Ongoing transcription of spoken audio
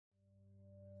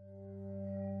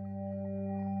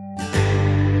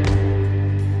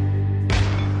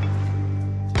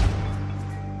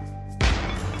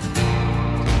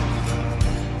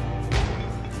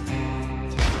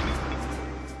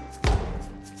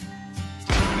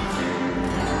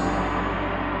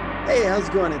Hey, how's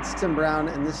it going? It's Tim Brown,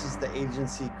 and this is the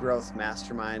Agency Growth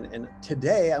Mastermind. And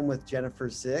today I'm with Jennifer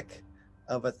Zick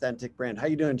of Authentic Brand. How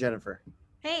you doing, Jennifer?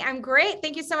 Hey, I'm great.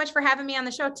 Thank you so much for having me on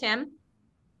the show, Tim.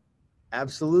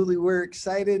 Absolutely. We're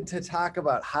excited to talk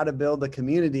about how to build a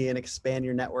community and expand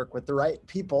your network with the right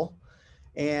people.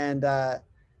 And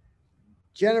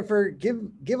Jennifer,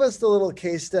 give us the little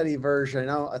case study version. I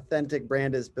know Authentic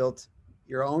Brand has built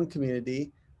your own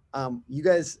community. You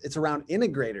guys, it's around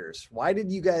integrators. Why did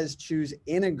you guys choose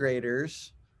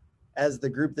integrators as the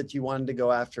group that you wanted to go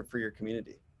after for your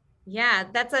community? Yeah,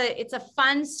 it's a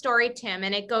fun story, Tim,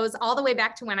 and it goes all the way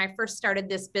back to when I first started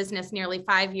this business nearly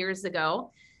 5 years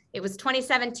ago. It was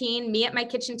 2017, me at my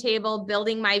kitchen table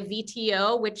building my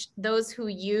VTO, which those who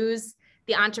use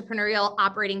the entrepreneurial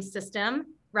operating system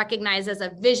recognize as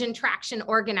a vision traction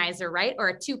organizer, right? Or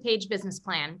a 2-page business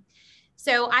plan.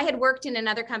 So I had worked in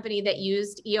another company that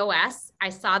used EOS. I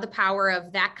saw the power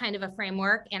of that kind of a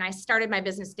framework, and I started my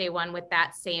business day one with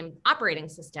that same operating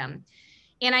system.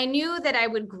 And I knew that I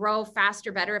would grow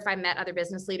faster, better if I met other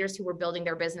business leaders who were building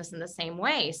their business in the same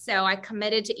way. So I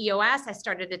committed to EOS. I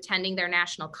started attending their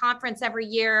national conference every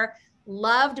year,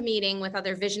 loved meeting with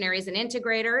other visionaries and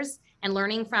integrators and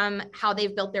learning from how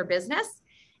they've built their business.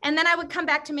 And then I would come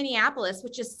back to Minneapolis,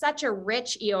 which is such a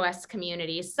rich EOS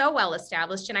community, so well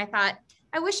established. And I thought,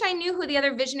 I wish I knew who the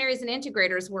other visionaries and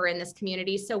integrators were in this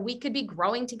community so we could be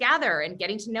growing together and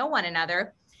getting to know one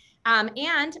another.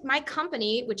 And my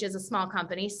company, which is a small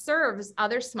company, serves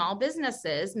other small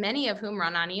businesses, many of whom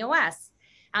run on EOS.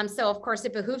 So of course,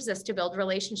 it behooves us to build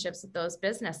relationships with those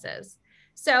businesses.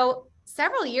 So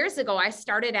several years ago, I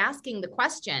started asking the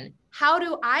question, how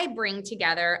do I bring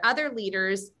together other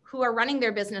leaders who are running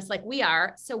their business like we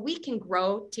are so we can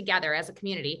grow together as a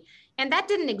community? And that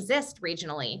didn't exist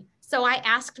regionally. So I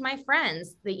asked my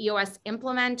friends, the EOS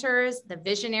implementers, the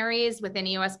visionaries within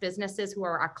EOS businesses who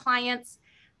are our clients,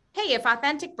 hey, if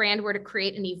Authentic Brand were to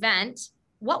create an event,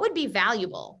 what would be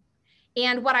valuable?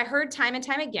 And what I heard time and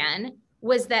time again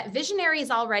was that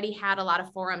visionaries already had a lot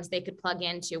of forums they could plug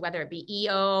into, whether it be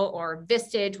EO or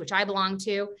Vistage, which I belong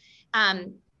to.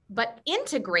 But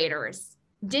integrators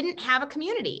didn't have a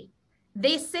community.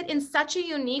 They sit in such a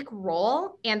unique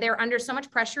role and they're under so much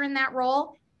pressure in that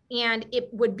role. And it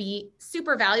would be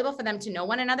super valuable for them to know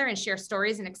one another and share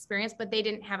stories and experience, but they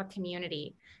didn't have a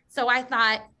community. So I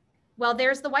thought, well,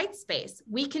 there's the white space.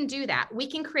 We can do that. We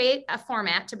can create a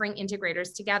format to bring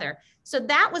integrators together. So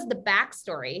that was the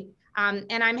backstory.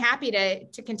 And I'm happy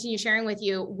to continue sharing with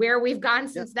you where we've gone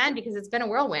since then, because it's been a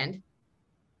whirlwind.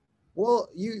 Well,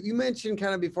 you mentioned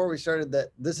kind of before we started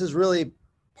that this is really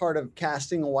part of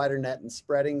casting a wider net and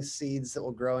spreading seeds that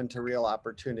will grow into real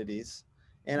opportunities.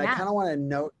 And I kind of want to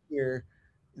note here,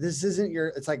 this isn't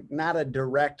it's like not a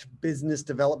direct business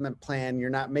development plan.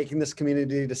 You're not making this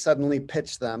community to suddenly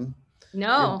pitch them.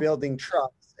 No. You're building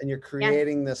trust and you're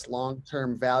creating this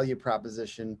long-term value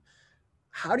proposition.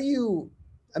 How do you,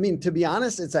 I mean, to be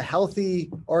honest, it's a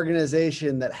healthy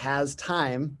organization that has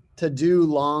time to do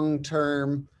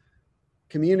long-term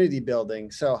community building.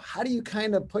 So how do you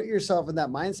kind of put yourself in that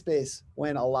mind space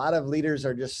when a lot of leaders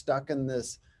are just stuck in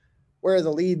this, where are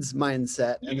the leads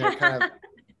mindset, and they're kind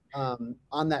of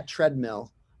on that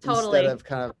treadmill instead of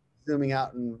kind of zooming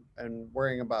out and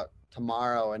worrying about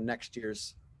tomorrow and next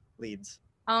year's leads?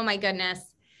 Oh my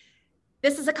goodness.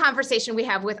 This is a conversation we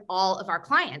have with all of our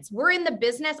clients. We're in the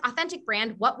business, Authentic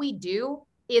Brand. What we do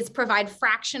is provide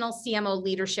fractional CMO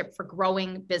leadership for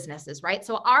growing businesses, right?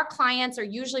 So our clients are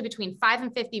usually between 5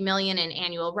 and 50 million in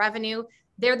annual revenue.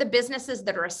 They're the businesses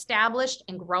that are established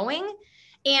and growing.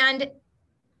 And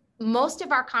most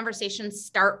of our conversations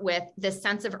start with this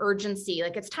sense of urgency,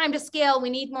 like it's time to scale, we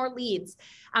need more leads.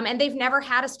 And they've never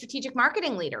had a strategic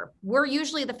marketing leader. We're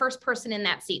usually the first person in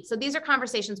that seat. So these are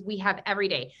conversations we have every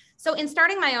day. So in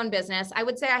starting my own business, I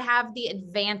would say I have the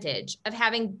advantage of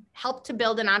having helped to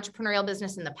build an entrepreneurial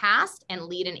business in the past and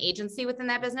lead an agency within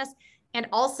that business. And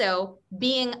also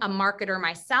being a marketer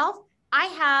myself, I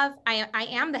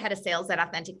am the head of sales at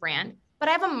Authentic Brand, but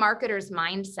I have a marketer's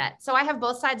mindset. So I have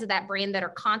both sides of that brain that are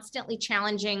constantly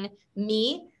challenging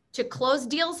me to close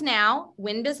deals now,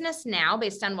 win business now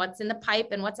based on what's in the pipe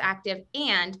and what's active,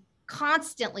 and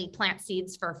constantly plant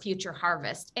seeds for future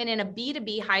harvest. And in a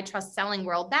B2B high trust selling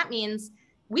world, that means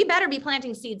we better be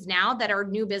planting seeds now that are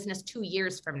new business 2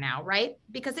 years from now, right?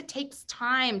 Because it takes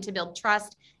time to build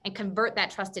trust and convert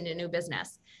that trust into new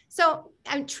business. So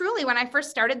truly, when I first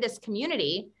started this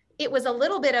community, it was a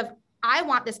little bit of, I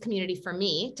want this community for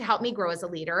me to help me grow as a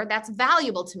leader. That's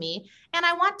valuable to me. And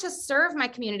I want to serve my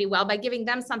community well by giving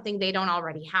them something they don't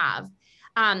already have.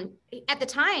 At the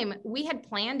time, we had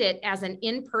planned it as an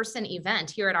in-person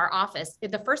event here at our office.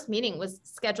 The first meeting was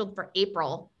scheduled for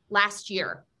April last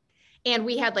year. And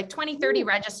we had like 20, 30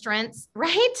 registrants,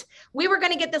 right? We were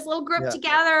going to get this little group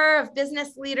together of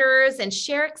business leaders and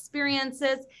share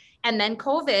experiences. And then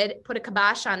COVID put a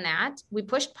kibosh on that. We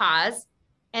pushed pause.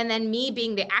 And then me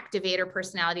being the activator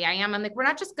personality I am, I'm like, we're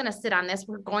not just going to sit on this.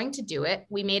 We're going to do it.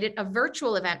 We made it a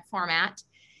virtual event format.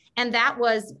 And that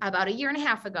was about a year and a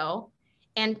half ago.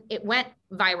 And it went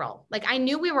viral. Like I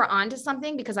knew we were onto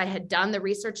something because I had done the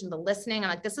research and the listening. I'm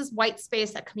like, this is white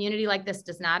space. A community like this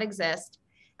does not exist.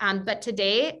 But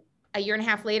today, a year and a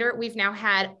half later, we've now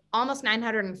had almost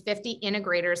 950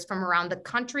 integrators from around the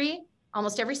country,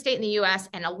 almost every state in the US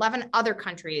and 11 other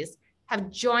countries have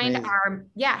joined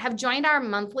our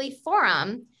monthly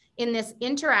forum in this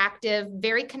interactive,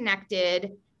 very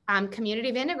connected community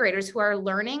of integrators who are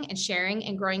learning and sharing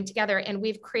and growing together. And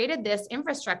we've created this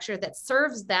infrastructure that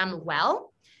serves them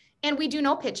well. And we do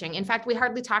no pitching. In fact, we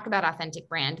hardly talk about Authentic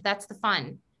Brand. That's the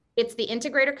fun. It's the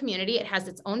integrator community. It has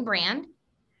its own brand.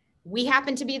 We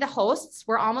happen to be the hosts.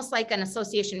 We're almost like an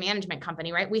association management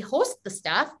company, right? We host the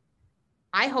stuff.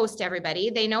 I host everybody.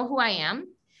 They know who I am.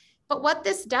 But what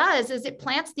this does is it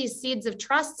plants these seeds of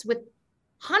trust with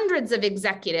hundreds of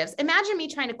executives. Imagine me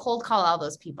trying to cold call all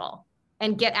those people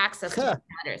and get access to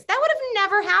matters. That would have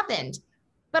never happened.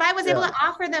 But I was able to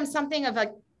offer them something of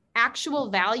like actual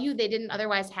value they didn't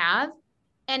otherwise have.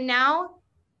 And now,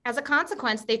 as a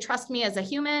consequence, they trust me as a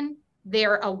human.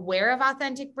 They're aware of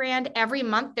Authentic Brand. Every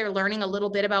month, they're learning a little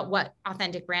bit about what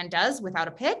Authentic Brand does without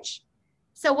a pitch.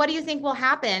 So what do you think will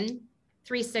happen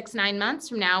 3, 6, 9 months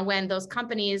from now when those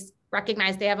companies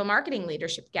recognize they have a marketing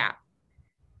leadership gap?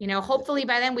 You know, hopefully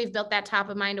by then we've built that top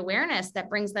of mind awareness that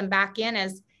brings them back in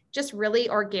as just really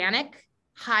organic,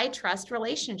 high trust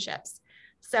relationships.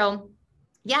 So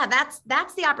yeah, that's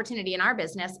the opportunity in our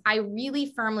business. I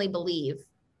really firmly believe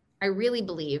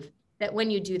that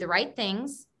when you do the right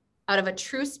things out of a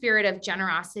true spirit of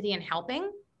generosity and helping,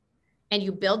 and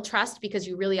you build trust because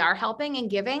you really are helping and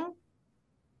giving,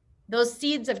 those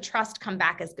seeds of trust come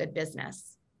back as good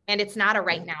business. And it's not a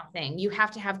right now thing. You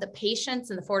have to have the patience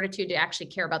and the fortitude to actually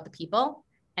care about the people,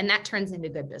 and that turns into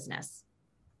good business.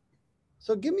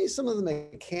 So give me some of the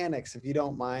mechanics, if you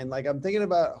don't mind. Like I'm thinking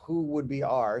about who would be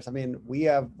ours. I mean,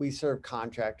 we serve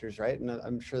contractors, right? And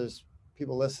I'm sure there's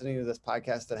people listening to this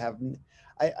podcast that have,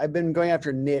 I've been going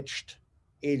after niched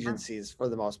agencies for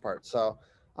the most part. So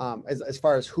as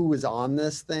far as who is on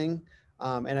this thing,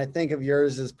 and I think of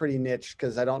yours as pretty niche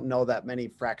because I don't know that many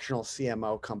fractional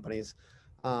CMO companies.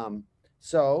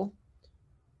 So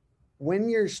when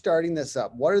you're starting this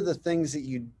up, what are the things that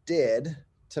you did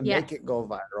to make it go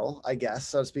viral, I guess,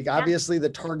 so to speak? Obviously the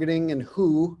targeting and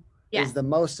who is the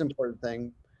most important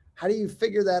thing. How do you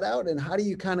figure that out? And how do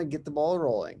you kind of get the ball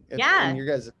rolling? In your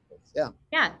guys'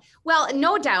 Well,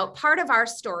 no doubt part of our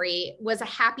story was a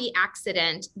happy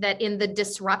accident that in the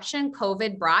disruption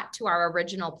COVID brought to our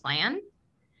original plan,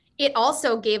 it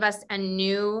also gave us a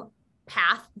new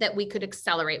path that we could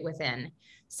accelerate within.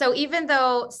 So even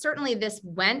though certainly this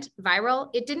went viral,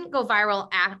 it didn't go viral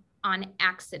on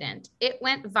accident. It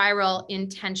went viral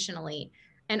intentionally.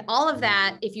 And all of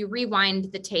that, if you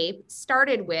rewind the tape,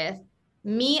 started with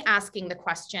me asking the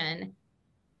question,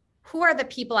 who are the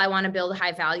people I want to build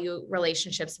high value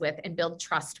relationships with and build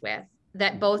trust with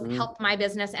that both help my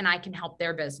business and I can help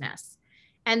their business?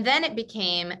 And then it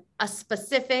became a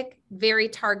specific, very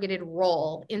targeted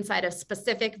role inside a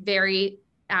specific, very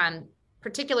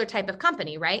particular type of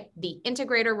company, right? The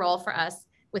integrator role for us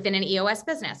within an EOS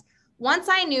business. Once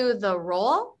I knew the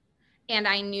role and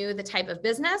I knew the type of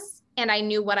business and I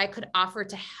knew what I could offer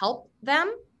to help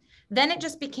them, then it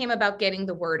just became about getting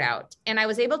the word out. And I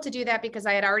was able to do that because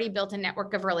I had already built a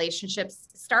network of relationships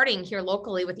starting here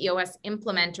locally with EOS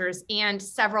implementers and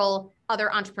several other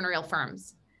entrepreneurial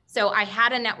firms. So I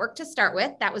had a network to start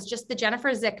with. That was just the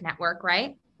Jennifer Zick network,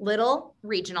 right? Little,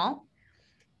 regional.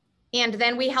 And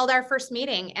then we held our first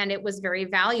meeting and it was very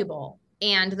valuable.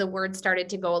 And the word started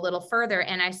to go a little further.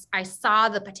 And I saw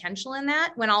the potential in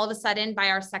that when all of a sudden by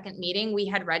our second meeting, we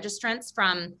had registrants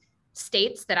from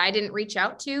states that I didn't reach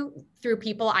out to through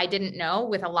people I didn't know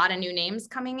with a lot of new names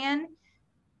coming in.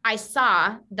 I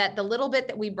saw that the little bit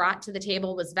that we brought to the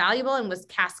table was valuable and was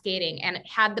cascading and it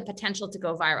had the potential to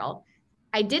go viral.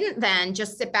 I didn't then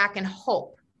just sit back and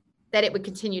hope that it would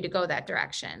continue to go that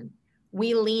direction.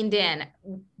 We leaned in.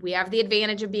 We have the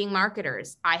advantage of being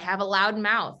marketers. I have a loud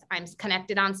mouth. I'm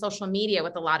connected on social media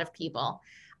with a lot of people.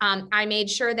 I made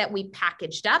sure that we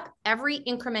packaged up every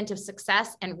increment of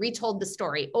success and retold the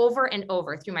story over and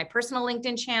over through my personal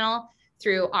LinkedIn channel,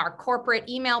 through our corporate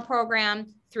email program,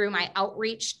 through my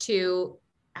outreach to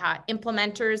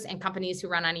implementers and companies who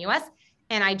run on EOS.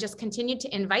 And I just continued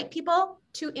to invite people.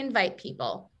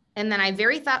 And then I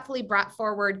very thoughtfully brought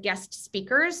forward guest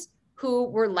speakers who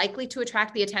were likely to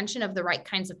attract the attention of the right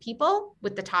kinds of people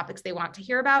with the topics they want to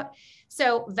hear about.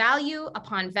 So value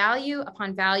upon value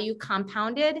upon value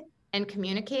compounded and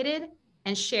communicated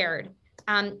and shared.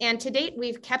 And to date,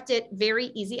 we've kept it very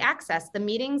easy access. The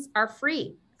meetings are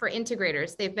free for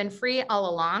integrators. They've been free all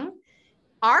along.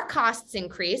 Our costs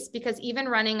increase because even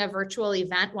running a virtual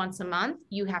event once a month,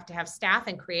 you have to have staff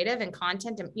and creative and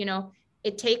content, and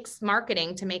it takes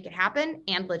marketing to make it happen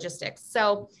and logistics.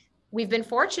 So we've been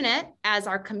fortunate as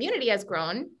our community has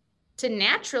grown to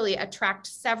naturally attract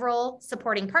several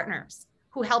supporting partners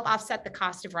who help offset the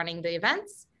cost of running the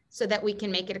events so that we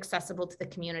can make it accessible to the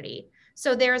community.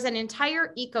 So there's an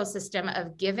entire ecosystem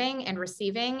of giving and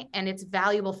receiving, and it's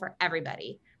valuable for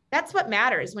everybody. That's what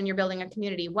matters when you're building a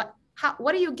community. What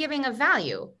are you giving of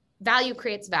value? Value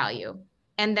creates value.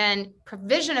 And then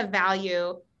provision of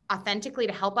value authentically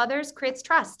to help others creates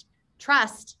trust.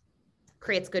 Trust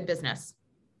creates good business.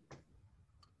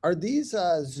 Are these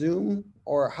Zoom,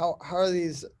 or how are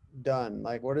these done?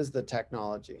 Like, what is the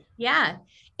technology? Yeah,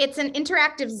 it's an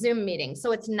interactive Zoom meeting.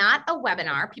 So it's not a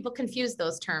webinar. People confuse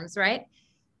those terms, right?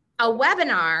 A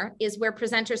webinar is where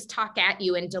presenters talk at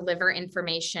you and deliver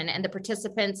information, and the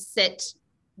participants sit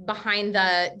behind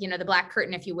the black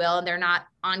curtain, if you will, and they're not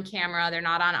on camera, they're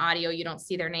not on audio, you don't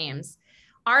see their names.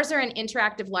 Ours are an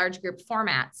interactive large group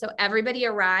format. So everybody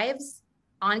arrives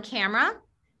on camera.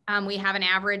 We have an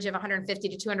average of 150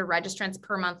 to 200 registrants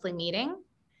per monthly meeting.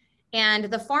 And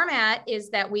the format is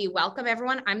that we welcome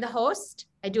everyone. I'm the host.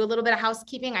 I do a little bit of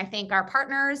housekeeping. I thank our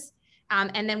partners.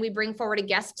 And then we bring forward a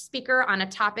guest speaker on a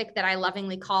topic that I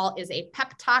lovingly call is a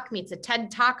pep talk meets a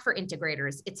TED talk for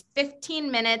integrators. It's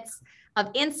 15 minutes of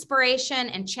inspiration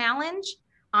and challenge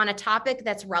on a topic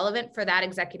that's relevant for that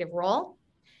executive role.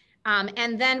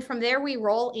 And then from there, we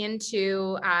roll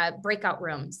into breakout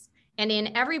rooms. And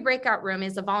in every breakout room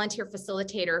is a volunteer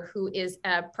facilitator who is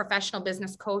a professional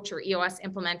business coach or EOS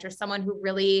implementer, someone who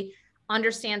really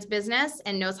understands business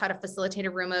and knows how to facilitate a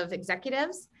room of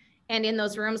executives. And in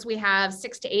those rooms, we have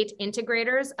 6 to 8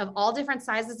 integrators of all different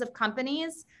sizes of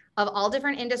companies, of all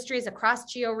different industries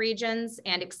across geo regions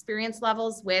and experience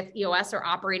levels with EOS or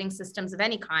operating systems of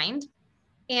any kind.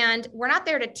 And we're not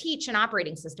there to teach an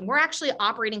operating system. We're actually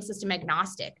operating system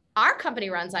agnostic. Our company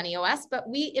runs on EOS, but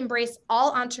we embrace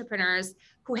all entrepreneurs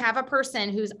who have a person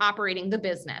who's operating the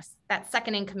business, that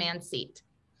second in command seat.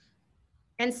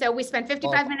 And so we spend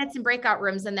 55 minutes in breakout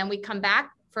rooms, and then we come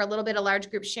back for a little bit of large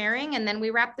group sharing, and then we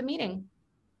wrap the meeting.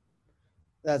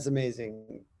 That's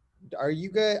amazing. Are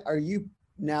you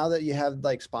now that you have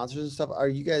like sponsors and stuff, are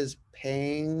you guys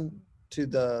paying to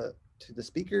the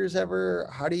speakers ever?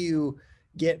 How do you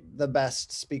get the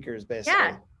best speakers basically?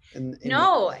 Yeah. In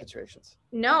situations?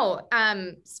 No,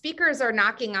 speakers are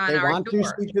knocking on they our want door. to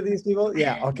speak to these people?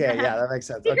 Yeah. Okay. Yeah, that makes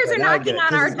sense. Speakers okay, are knocking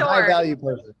on our door. High value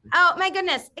person. Oh my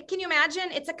goodness. Can you imagine?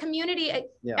 It's a community.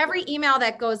 Yeah. Every email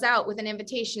that goes out with an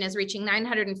invitation is reaching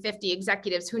 950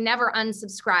 executives who never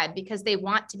unsubscribe because they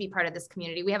want to be part of this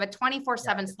community. We have a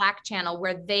 24/7 Slack channel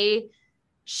where they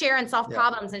share and solve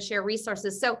problems and share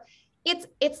resources. So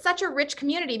it's such a rich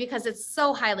community because it's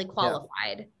so highly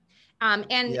qualified.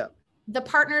 The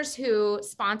partners who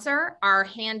sponsor are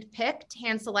hand-picked,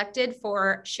 hand-selected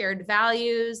for shared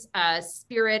values, a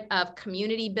spirit of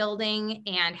community building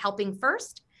and helping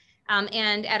first.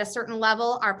 And at a certain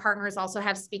level, our partners also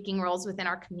have speaking roles within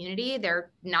our community.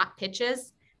 They're not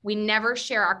pitches. We never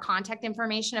share our contact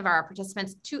information of our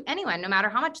participants to anyone, no matter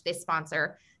how much they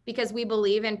sponsor, because we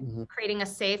believe in creating a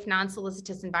safe,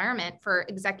 non-solicitous environment for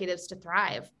executives to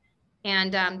thrive.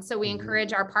 And so we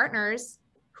encourage our partners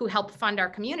who help fund our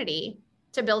community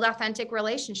to build authentic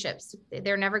relationships.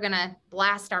 They're never going to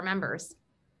blast our members.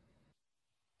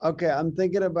 Okay, I'm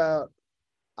thinking about,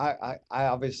 I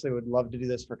obviously would love to do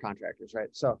this for contractors, right?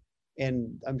 So,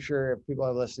 and I'm sure if people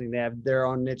are listening, they have their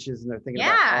own niches and they're thinking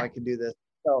about how I can do this.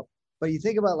 So, but you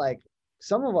think about like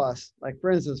some of us, like for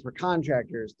instance, for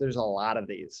contractors, there's a lot of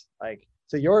these. Like,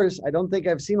 so yours, I don't think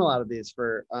I've seen a lot of these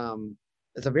for,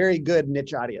 it's a very good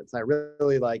niche audience. I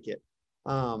really like it.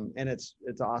 And it's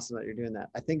awesome that you're doing that.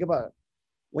 I think about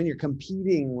when you're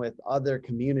competing with other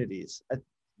communities,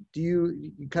 do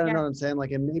you kind of know what I'm saying? Like,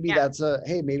 and maybe that's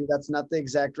maybe that's not the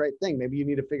exact right thing. Maybe you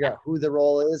need to figure out who the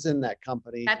role is in that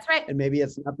company. That's right. And maybe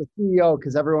it's not the CEO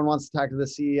because everyone wants to talk to the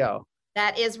CEO.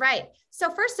 That is right. So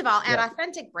first of all, at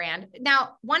Authentic Brand,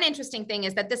 now one interesting thing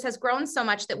is that this has grown so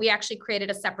much that we actually created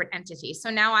a separate entity. So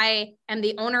now I am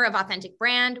the owner of Authentic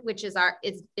Brand, which is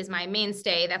is my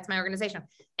mainstay. That's my organization.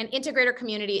 And Integrator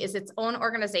Community is its own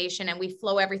organization, and we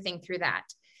flow everything through that.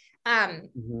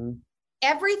 Mm-hmm.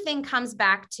 Everything comes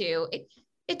back to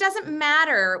it doesn't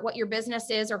matter what your business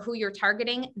is or who you're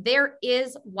targeting. There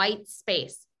is white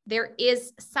space. There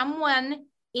is someone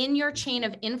in your chain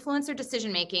of influence or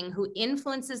decision-making who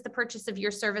influences the purchase of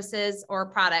your services or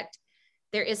product.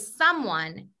 There is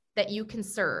someone that you can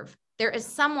serve. There is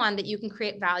someone that you can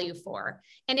create value for.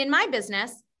 And in my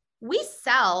business, we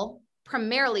sell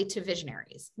primarily to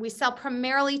visionaries. We sell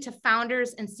primarily to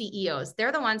founders and CEOs.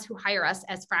 They're the ones who hire us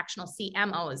as fractional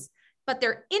CMOs, but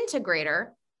their integrator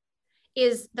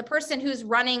is the person who's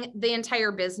running the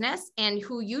entire business and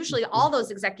who usually all those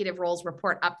executive roles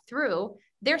report up through.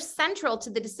 They're central to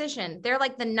the decision. They're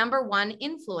like the number one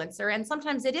influencer, and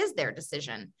sometimes it is their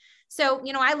decision. So,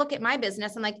 I look at my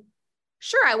business and like,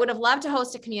 sure, I would have loved to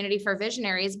host a community for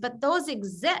visionaries, but those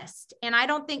exist. And I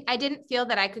didn't feel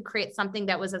that I could create something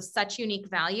that was of such unique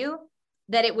value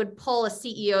that it would pull a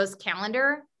CEO's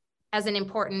calendar as an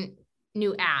important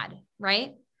new ad,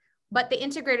 right? But the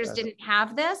integrators didn't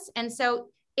have this. And so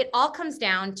it all comes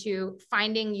down to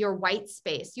finding your white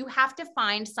space. You have to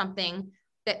find something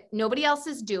that nobody else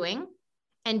is doing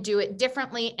and do it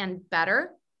differently and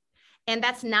better. And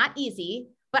that's not easy.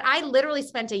 But I literally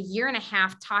spent 1.5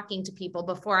 years talking to people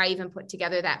before I even put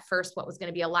together that first, what was going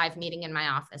to be a live meeting in my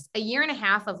office. 1.5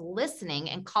 years of listening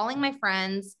and calling my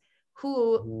friends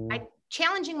who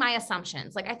challenging my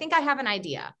assumptions. Like, I think I have an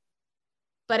idea,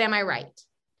 but am I right?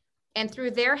 And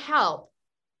through their help,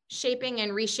 shaping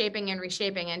and reshaping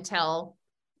until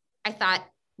I thought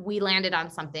we landed on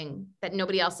something that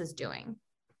nobody else is doing.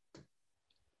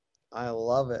 I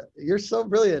love it. You're so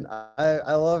brilliant.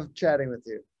 I love chatting with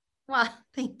you. Well,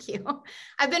 thank you.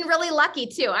 I've been really lucky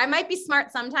too. I might be smart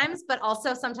sometimes, but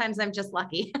also sometimes I'm just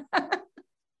lucky.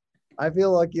 I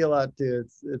feel lucky a lot too.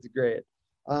 It's great.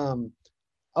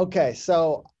 Okay,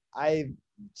 so I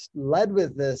led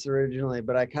with this originally,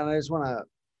 but I kind of just want to,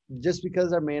 just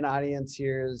because our main audience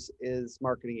here is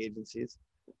marketing agencies.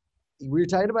 We were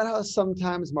talking about how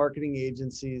sometimes marketing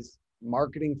agencies,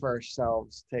 marketing for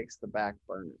ourselves takes the back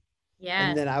burner. Yeah.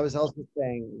 And then I was also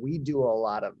saying we do a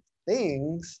lot of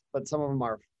things, but some of them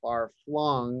are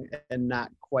far-flung and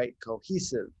not quite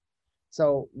cohesive.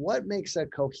 So what makes a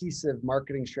cohesive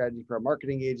marketing strategy for a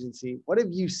marketing agency? What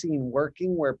have you seen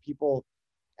working where people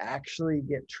actually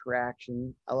get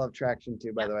traction? I love traction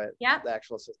too, by the way, the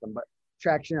actual system, but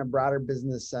traction in a broader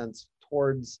business sense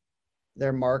towards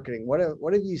their marketing. What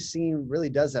have you seen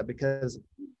really does that? Because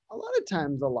a lot of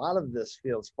times, a lot of this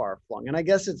feels far-flung. And I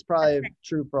guess it's probably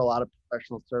true for a lot of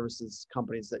professional services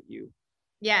companies that you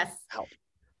help.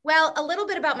 Well, a little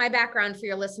bit about my background for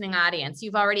your listening audience.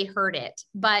 You've already heard it,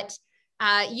 but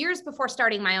years before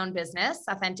starting my own business,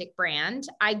 Authentic Brand,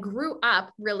 I grew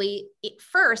up really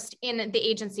first in the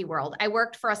agency world. I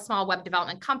worked for a small web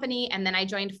development company, and then I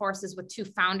joined forces with 2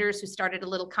 founders who started a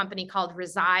little company called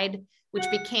Reside, which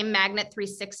became Magnet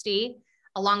 360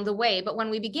 along the way. But when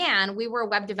we began, we were a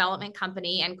web development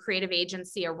company and creative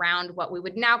agency around what we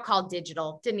would now call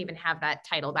digital. Didn't even have that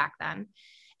title back then.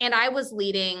 And I was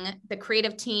leading the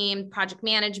creative team, project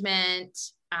management,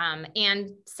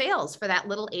 and sales for that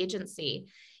little agency.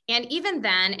 And even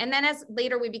then, and then as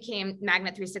later we became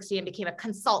Magnet 360 and became a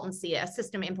consultancy, a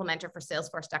system implementer for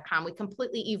Salesforce.com, we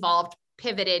completely evolved,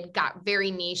 pivoted, got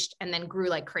very niched, and then grew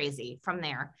like crazy from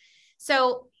there.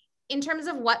 So in terms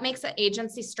of what makes an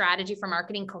agency strategy for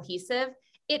marketing cohesive,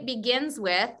 it begins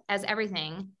with, as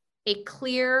everything, a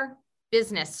clear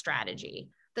business strategy.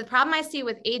 The problem I see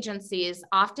with agencies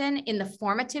often in the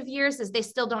formative years is they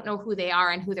still don't know who they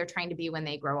are and who they're trying to be when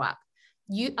they grow up.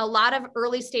 A lot of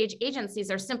early stage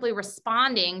agencies are simply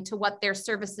responding to what their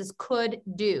services could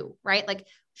do, right? Like,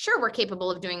 sure, we're capable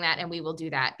of doing that and we will do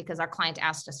that because our client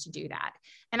asked us to do that.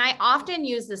 And I often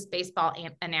use this baseball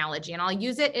analogy, and I'll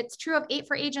use it. It's true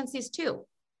for agencies too.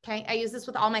 Okay. I use this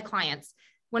with all my clients.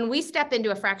 When we step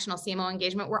into a fractional CMO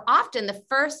engagement, we're often the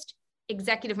first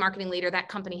executive marketing leader that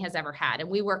company has ever had. And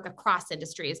we work across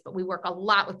industries, but we work a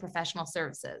lot with professional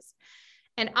services.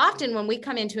 And often when we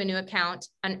come into a new account,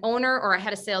 an owner or a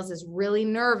head of sales is really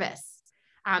nervous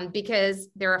because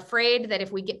they're afraid that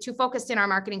if we get too focused in our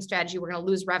marketing strategy, we're going to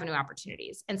lose revenue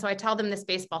opportunities. And so I tell them this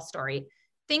baseball story.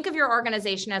 Think of your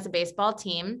organization as a baseball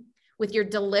team with your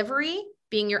delivery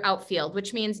being your outfield,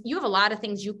 which means you have a lot of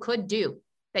things you could do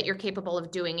that you're capable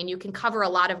of doing, and you can cover a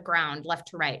lot of ground left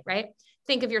to right, right?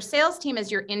 Think of your sales team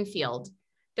as your infield.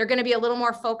 They're going to be a little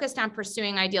more focused on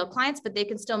pursuing ideal clients, but they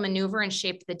can still maneuver and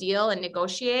shape the deal and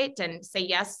negotiate and say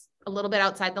yes a little bit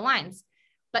outside the lines.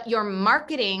 But your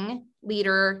marketing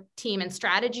leader, team, and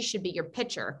strategy should be your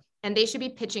pitcher, and they should be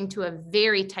pitching to a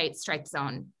very tight strike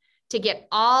zone to get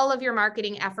all of your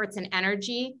marketing efforts and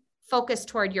energy focused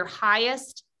toward your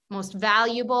highest, most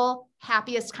valuable,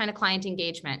 happiest kind of client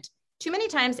engagement. Too many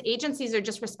times agencies are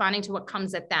just responding to what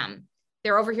comes at them.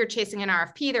 They're over here chasing an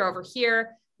RFP. They're over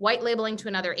here white labeling to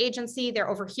another agency. They're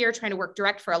over here trying to work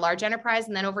direct for a large enterprise,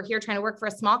 and then over here trying to work for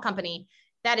a small company.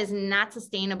 That is not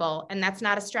sustainable, and that's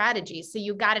not a strategy. So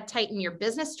you got to tighten your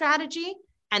business strategy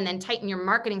and then tighten your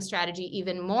marketing strategy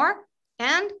even more.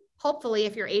 And hopefully,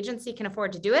 if your agency can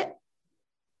afford to do it,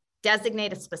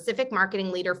 designate a specific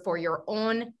marketing leader for your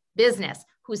own business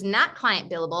who's not client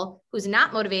billable, who's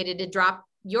not motivated to drop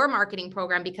your marketing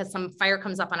program because some fire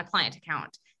comes up on a client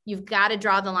account. You've got to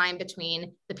draw the line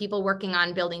between the people working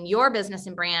on building your business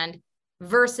and brand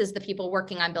versus the people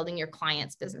working on building your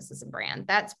clients' businesses and brand.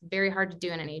 That's very hard to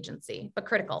do in an agency, but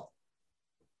critical.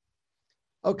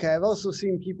 Okay, I've also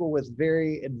seen people with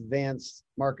very advanced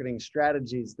marketing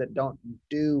strategies that don't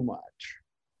do much.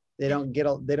 They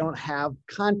don't have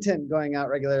content going out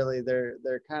regularly.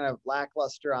 They're kind of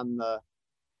lackluster on the,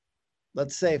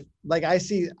 let's say, like I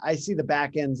see the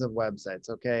back ends of websites.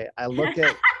 Okay, I look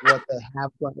at what they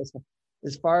have going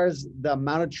as far as the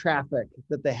amount of traffic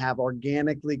that they have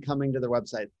organically coming to their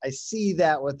website. I see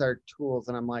that with our tools,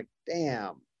 and I'm like,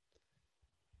 damn,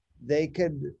 they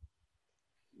could,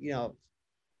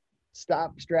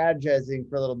 stop strategizing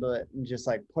for a little bit and just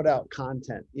like put out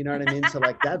content. You know what I mean? So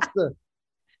like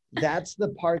that's the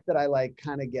part that I like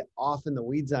kind of get off in the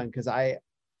weeds on, because I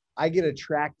get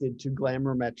attracted to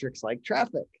glamour metrics like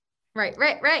traffic. Right.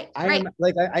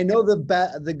 I know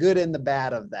the good and the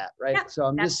bad of that, right? Yeah, so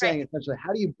I'm just saying, essentially,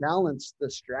 how do you balance the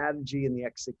strategy and the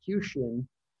execution?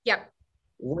 Yep.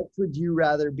 What would you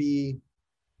rather be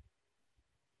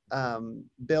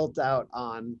built out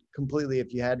on completely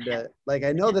if you had to? Like,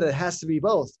 I know that it has to be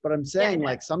both, but I'm saying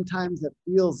like sometimes it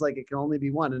feels like it can only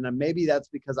be one, and then maybe that's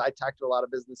because I talk to a lot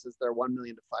of businesses that are 1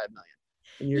 million to 5 million.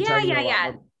 And you're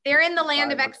yeah. They're in the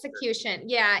land of execution.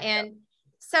 Yeah. And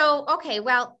so, okay,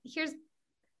 well,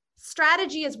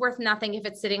 strategy is worth nothing if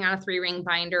it's sitting on a 3-ring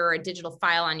binder or a digital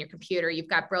file on your computer. You've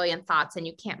got brilliant thoughts and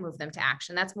you can't move them to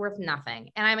action. That's worth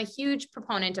nothing. And I'm a huge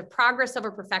proponent of progress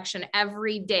over perfection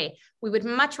every day. We would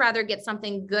much rather get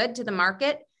something good to the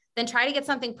market than try to get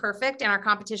something perfect, and our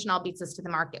competition all beats us to the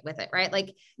market with it, right?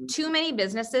 Like too many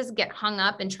businesses get hung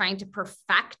up in trying to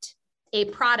perfect a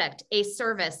product, a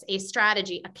service, a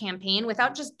strategy, a campaign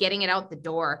without just getting it out the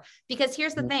door. Because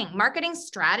here's the thing, marketing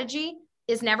strategy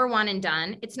is never one and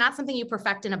done. It's not something you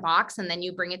perfect in a box and then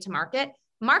you bring it to market.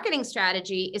 Marketing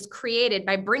strategy is created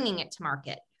by bringing it to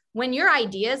market. When your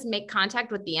ideas make contact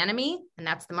with the enemy, and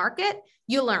that's the market,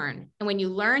 you learn. And when you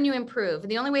learn, you improve.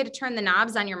 And the only way to turn the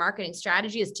knobs on your marketing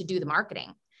strategy is to do the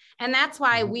marketing. And that's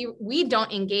why we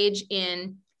don't engage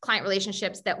in client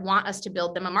relationships that want us to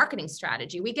build them a marketing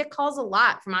strategy. We get calls a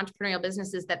lot from entrepreneurial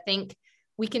businesses that think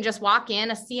we can just walk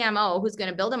in a CMO who's going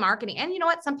to build a marketing. And you know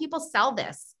what? Some people sell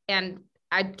this, and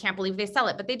I can't believe they sell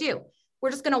it, but they do.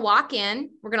 We're just going to walk in,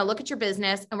 we're going to look at your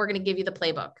business, and we're going to give you the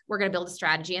playbook. We're going to build a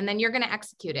strategy, and then you're going to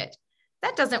execute it.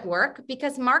 That doesn't work,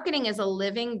 because marketing is a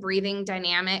living, breathing,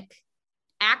 dynamic,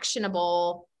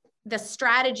 actionable. The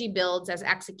strategy builds as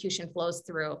execution flows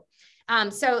through.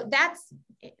 So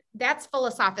that's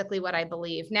philosophically what I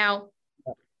believe. Now,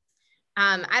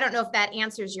 I don't know if that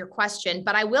answers your question,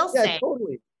 but I will say,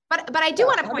 totally. But I do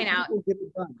want to point out,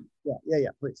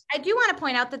 please. I do want to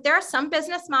point out that there are some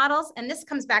business models, and this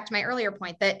comes back to my earlier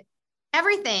point, that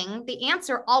the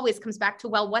answer always comes back to,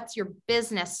 well, what's your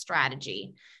business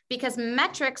strategy? Because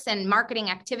metrics and marketing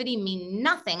activity mean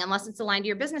nothing unless it's aligned to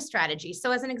your business strategy.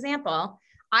 So as an example,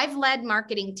 I've led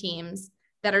marketing teams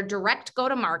that are direct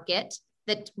go-to-market,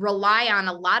 that rely on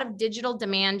a lot of digital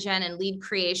demand gen and lead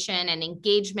creation and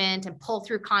engagement and pull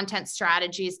through content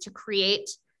strategies to create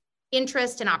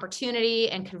interest and opportunity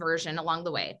and conversion along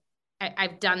the way.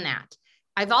 I've done that.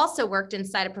 I've also worked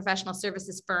inside of professional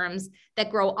services firms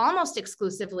that grow almost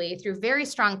exclusively through very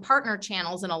strong partner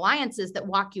channels and alliances that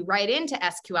walk you right into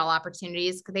SQL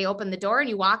opportunities. They open the door and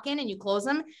you walk in and you close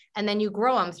them, and then you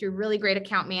grow them through really great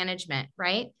account management,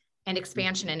 right? And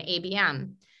expansion and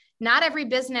ABM. Not every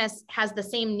business has the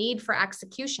same need for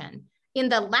execution. In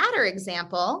the latter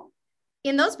example,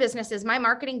 in those businesses, my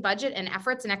marketing budget and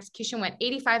efforts and execution went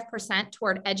 85%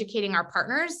 toward educating our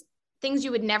partners, things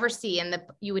you would never see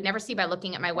by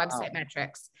looking at my website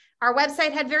metrics. Our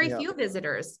website had very few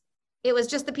visitors. It was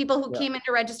just the people who came in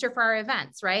to register for our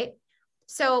events, right?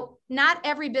 So not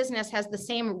every business has the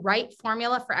same right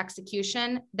formula for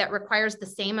execution that requires the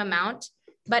same amount,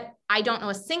 but I don't know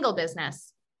a single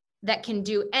business that can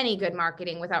do any good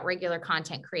marketing without regular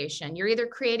content creation. You're either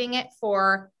creating it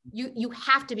for, you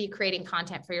have to be creating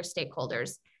content for your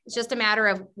stakeholders. It's just a matter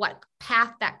of what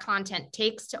path that content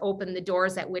takes to open the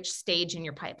doors at which stage in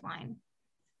your pipeline.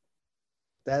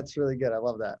 That's really good. I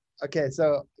love that. Okay,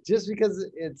 so just because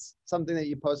it's something that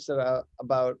you posted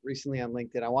about recently on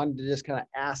LinkedIn, I wanted to just kind of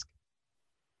ask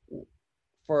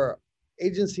for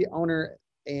agency owner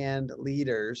and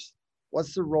leaders,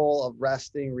 what's the role of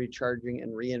resting, recharging,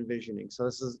 and re-envisioning? So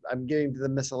this is, I'm getting to the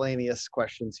miscellaneous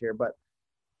questions here, but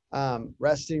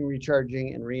resting,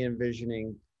 recharging, and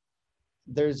re-envisioning.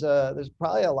 There's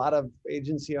probably a lot of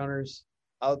agency owners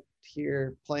out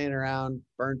here playing around,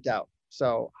 burnt out.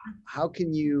 So how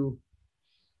can you,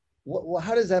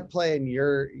 how does that play in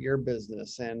your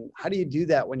business, and how do you do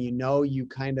that when you know you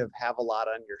kind of have a lot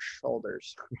on your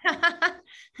shoulders?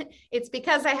 It's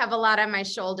because I have a lot on my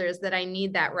shoulders that I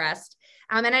need that rest.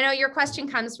 And I know your question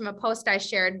comes from a post I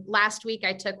shared last week.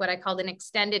 I took what I called an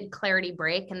extended clarity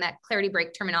break, and that clarity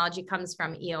break terminology comes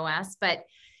from EOS. But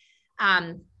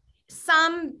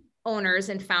some owners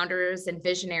and founders and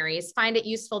visionaries find it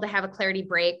useful to have a clarity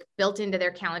break built into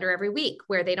their calendar every week,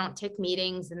 where they don't take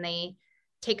meetings and they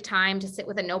take time to sit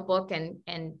with a notebook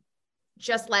and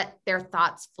just let their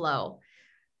thoughts flow.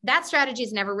 That strategy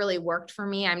has never really worked for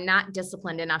me. I'm not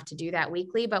disciplined enough to do that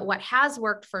weekly, but what has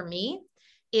worked for me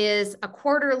is a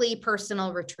quarterly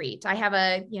personal retreat. I have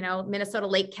a, Minnesota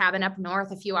lake cabin up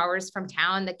north, a few hours from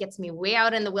town, that gets me way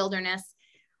out in the wilderness.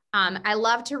 I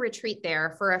love to retreat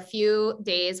there for a few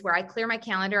days where I clear my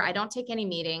calendar. I don't take any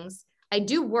meetings. I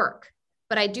do work,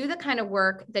 but I do the kind of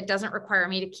work that doesn't require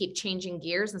me to keep changing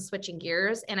gears and switching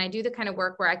gears. And I do the kind of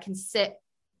work where I can sit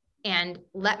and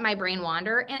let my brain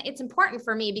wander. And it's important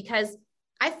for me because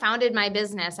I founded my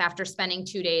business after spending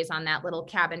 2 days on that little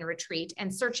cabin retreat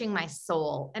and searching my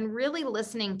soul and really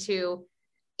listening to,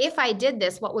 if I did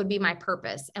this, what would be my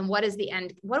purpose? And what is the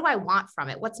end? What do I want from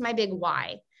it? What's my big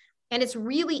why? And it's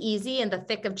really easy in the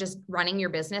thick of just running your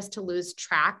business to lose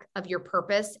track of your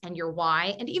purpose and your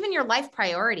why, and even your life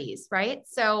priorities, right?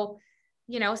 So,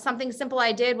 something simple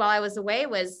I did while I was away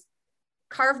was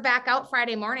carve back out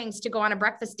Friday mornings to go on a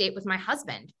breakfast date with my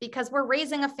husband, because we're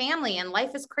raising a family and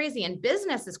life is crazy and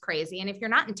business is crazy. And if you're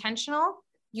not intentional,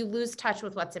 you lose touch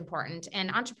with what's important.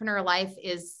 And entrepreneur life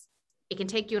it can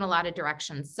take you in a lot of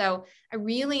directions. So I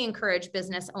really encourage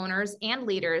business owners and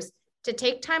leaders to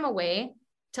take time away,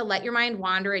 to let your mind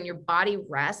wander and your body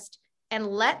rest, and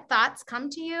let thoughts come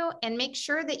to you, and make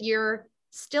sure that you're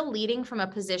still leading from a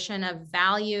position of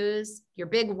values, your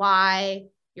big why,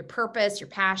 your purpose, your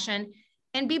passion,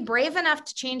 and be brave enough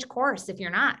to change course if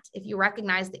you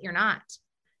recognize that you're not.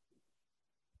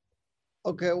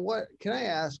 Okay. What can I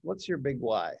ask? What's your big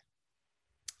why?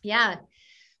 Yeah.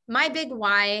 My big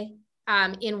why,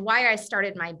 in why I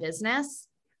started my business,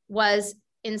 was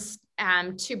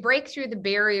to break through the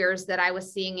barriers that I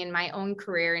was seeing in my own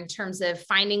career in terms of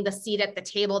finding the seat at the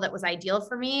table that was ideal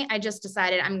for me. I just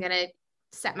decided I'm going to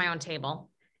set my own table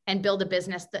and build a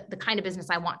business, the kind of business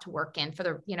I want to work in for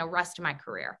the rest of my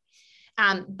career.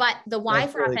 But the why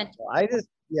for authentic. Cool.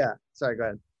 Sorry, go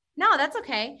ahead. No, that's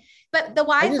okay. But the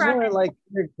why I just want to like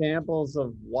examples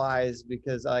of whys,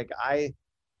 because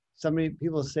so many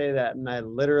people say that, and I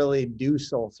literally do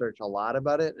soul search a lot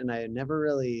about it. And I never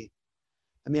really,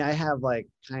 I have like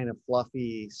kind of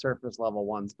fluffy surface level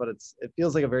ones, but it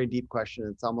feels like a very deep question.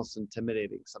 It's almost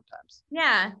intimidating sometimes.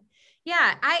 Yeah.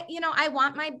 Yeah. I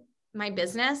want my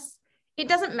business. It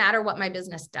doesn't matter what my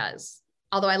business does,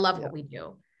 although I love what we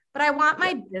do. But I want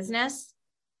my business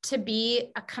to be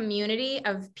a community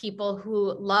of people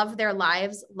who love their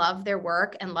lives, love their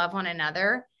work, and love one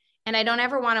another. And I don't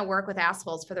ever want to work with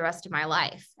assholes for the rest of my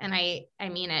life. And I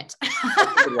mean it.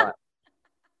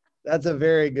 That's a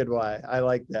very good why. I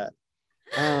like that.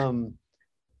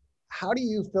 How do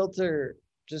you filter,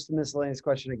 just a miscellaneous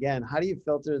question again, how do you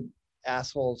filter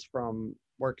assholes from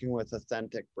working with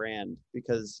authentic brand?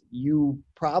 Because you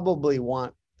probably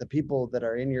want the people that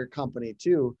are in your company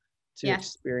to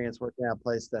experience working at a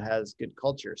place that has good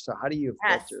culture. So how do you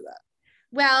filter that?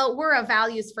 Well, we're a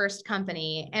values first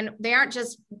company, and they aren't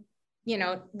just,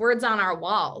 words on our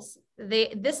walls.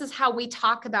 This is how we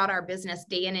talk about our business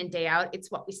day in and day out. It's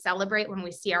what we celebrate when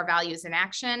we see our values in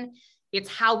action. It's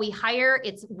how we hire.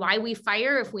 It's why we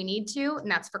fire if we need to. And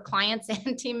that's for clients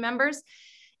and team members.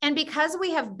 And because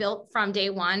we have built from day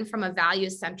one from a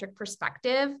values-centric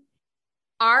perspective,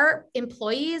 our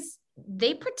employees,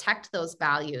 they protect those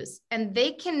values, and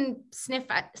they can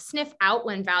sniff out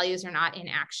when values are not in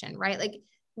action, right? Like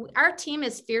our team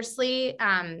is fiercely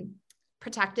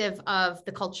protective of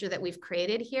the culture that we've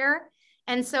created here.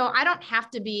 And so I don't have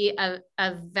to be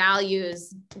a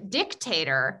values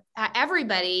dictator.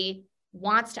 Everybody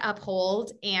wants to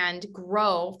uphold and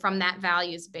grow from that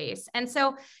values base. And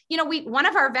so, one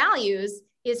of our values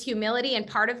is humility. And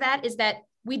part of that is that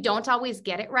we don't always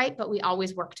get it right, but we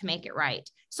always work to make it right.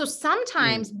 So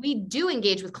sometimes we do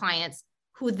engage with clients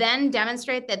who then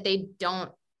demonstrate that they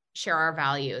don't share our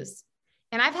values.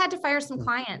 And I've had to fire some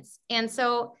clients. And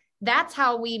so that's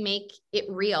how we make it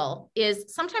real, is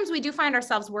sometimes we do find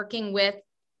ourselves working with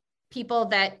people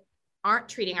that aren't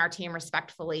treating our team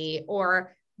respectfully,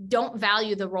 or don't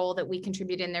value the role that we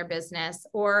contribute in their business,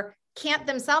 or can't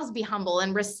themselves be humble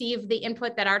and receive the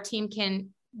input that our team can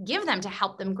give them to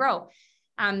help them grow.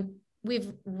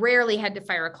 We've rarely had to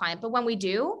fire a client, but when we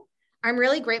do, I'm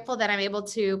really grateful that I'm able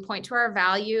to point to our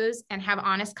values and have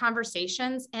honest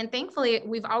conversations. And thankfully,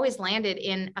 we've always landed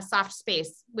in a soft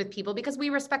space with people because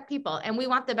we respect people and we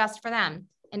want the best for them.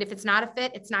 And if it's not a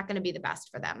fit, it's not going to be the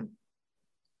best for them.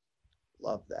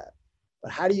 Love that.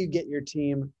 But how do you get your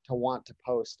team to want to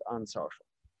post on social?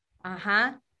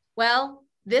 Well,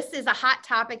 this is a hot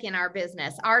topic in our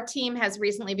business. Our team has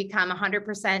recently become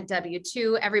 100%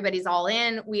 W-2. Everybody's all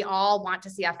in. We all want to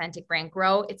see Authentic Brand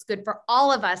grow. It's good for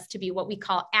all of us to be what we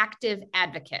call active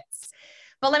advocates.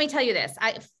 But let me tell you this,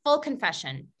 full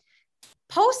confession,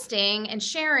 posting and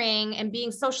sharing and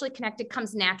being socially connected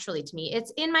comes naturally to me.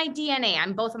 It's in my DNA.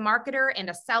 I'm both a marketer and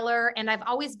a seller. And I've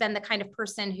always been the kind of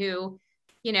person who,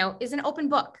 is an open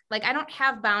book. Like, I don't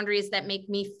have boundaries that make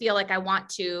me feel like I want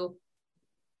to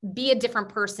be a different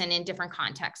person in different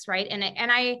contexts, right?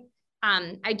 And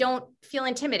I don't feel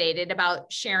intimidated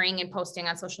about sharing and posting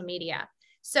on social media.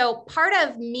 So part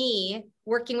of me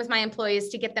working with my employees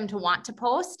to get them to want to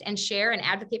post and share and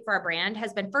advocate for our brand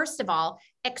has been, first of all,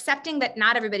 accepting that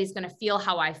not everybody's going to feel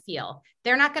how I feel.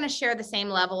 They're not going to share the same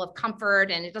level of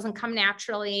comfort, and it doesn't come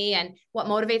naturally, and what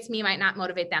motivates me might not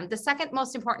motivate them. The second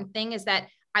most important thing is that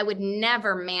I would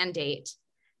never mandate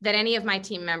that any of my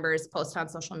team members post on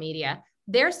social media.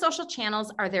 Their social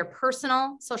channels are their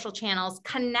personal social channels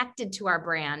connected to our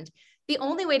brand. The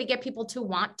only way to get people to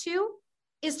want to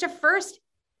is to first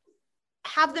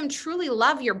have them truly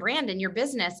love your brand and your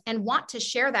business and want to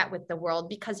share that with the world,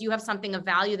 because you have something of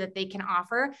value that they can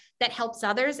offer that helps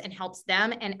others and helps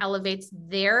them and elevates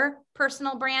their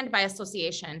personal brand by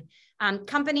association.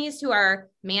 Companies who are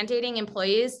mandating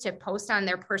employees to post on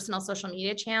their personal social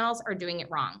media channels are doing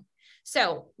it wrong.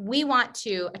 So we want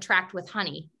to attract with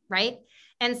honey, right?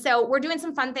 And so we're doing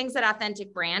some fun things at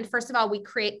Authentic Brand. First of all, we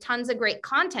create tons of great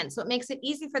content, so it makes it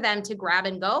easy for them to grab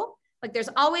and go. Like, there's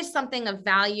always something of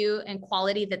value and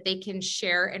quality that they can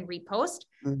share and repost.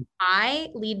 I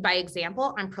lead by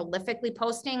example. I'm prolifically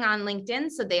posting on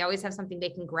LinkedIn, so they always have something they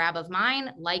can grab of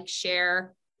mine, like,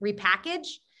 share, repackage.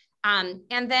 And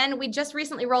then we just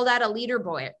recently rolled out a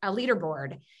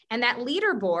leaderboard. And that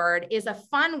leaderboard is a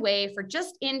fun way for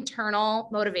just internal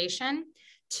motivation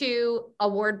to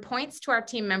award points to our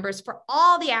team members for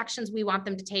all the actions we want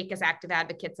them to take as active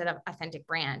advocates at Authentic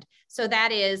Brand. So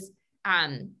that is,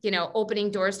 opening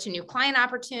doors to new client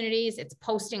opportunities. It's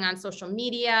posting on social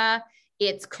media.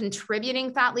 It's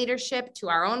contributing thought leadership to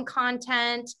our own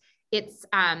content. It's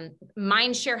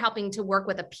mindshare, helping to work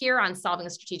with a peer on solving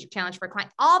a strategic challenge for a client.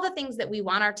 All the things that we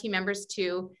want our team members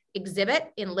to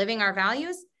exhibit in living our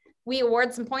values, we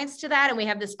award some points to that. And we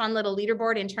have this fun little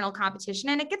leaderboard internal competition,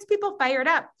 and it gets people fired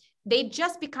up. They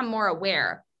just become more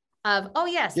aware of, oh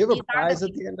yes. Do you have a prize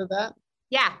at the end of that?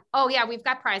 Yeah. Oh yeah. We've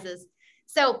got prizes.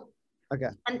 So, okay.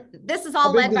 And this is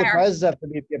all led by our prizes have to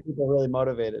be to get people really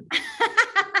motivated.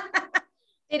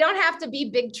 They don't have to be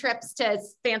big trips to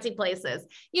fancy places.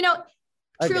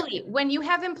 Truly, when you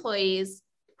have employees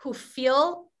who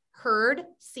feel heard,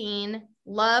 seen,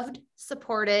 loved,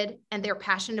 supported, and they're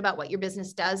passionate about what your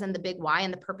business does and the big why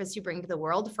and the purpose you bring to the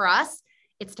world. For us,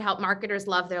 it's to help marketers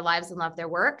love their lives and love their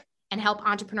work, and help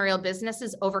entrepreneurial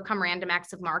businesses overcome random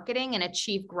acts of marketing and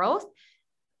achieve growth.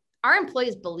 Our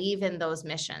employees believe in those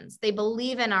missions. They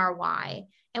believe in our why.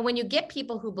 And when you get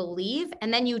people who believe,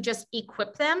 and then you just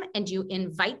equip them and you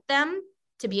invite them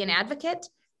to be an advocate,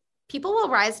 people will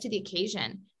rise to the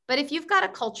occasion. But if you've got a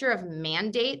culture of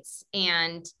mandates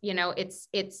and,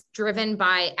 it's driven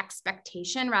by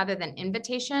expectation rather than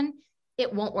invitation,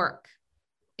 it won't work.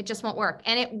 It just won't work.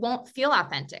 And it won't feel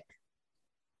authentic.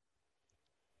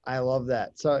 I love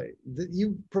that. So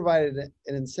you provided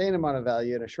an insane amount of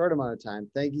value in a short amount of time.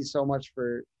 Thank you so much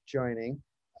for joining.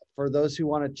 For those who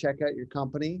want to check out your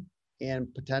company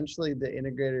and potentially the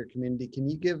integrator community, can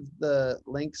you give the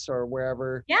links or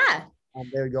wherever? Yeah.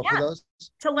 They would go for those?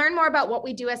 To learn more about what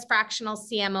we do as fractional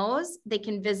CMOs, they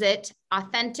can visit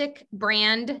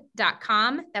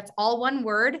authenticbrand.com. That's all one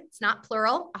word. It's not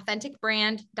plural,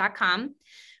 authenticbrand.com.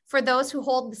 For those who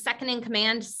hold the second in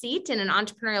command seat in an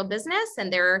entrepreneurial business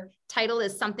and their title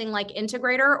is something like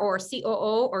integrator or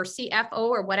COO or CFO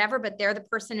or whatever, but they're the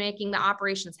person making the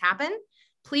operations happen,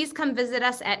 please come visit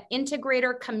us at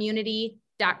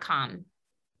integratorcommunity.com.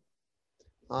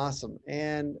 Awesome.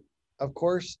 And of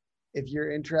course, if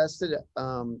you're interested,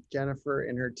 Jennifer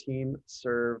and her team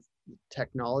serve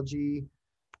technology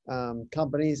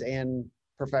companies and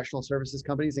professional services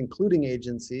companies, including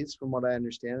agencies, from what I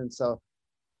understand. And so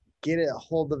get a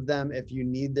hold of them if you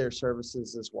need their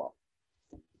services as well.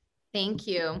 Thank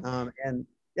you. And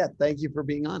yeah, thank you for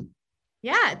being on.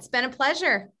 Yeah, it's been a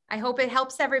pleasure. I hope it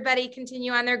helps everybody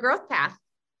continue on their growth path.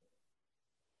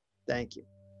 Thank you.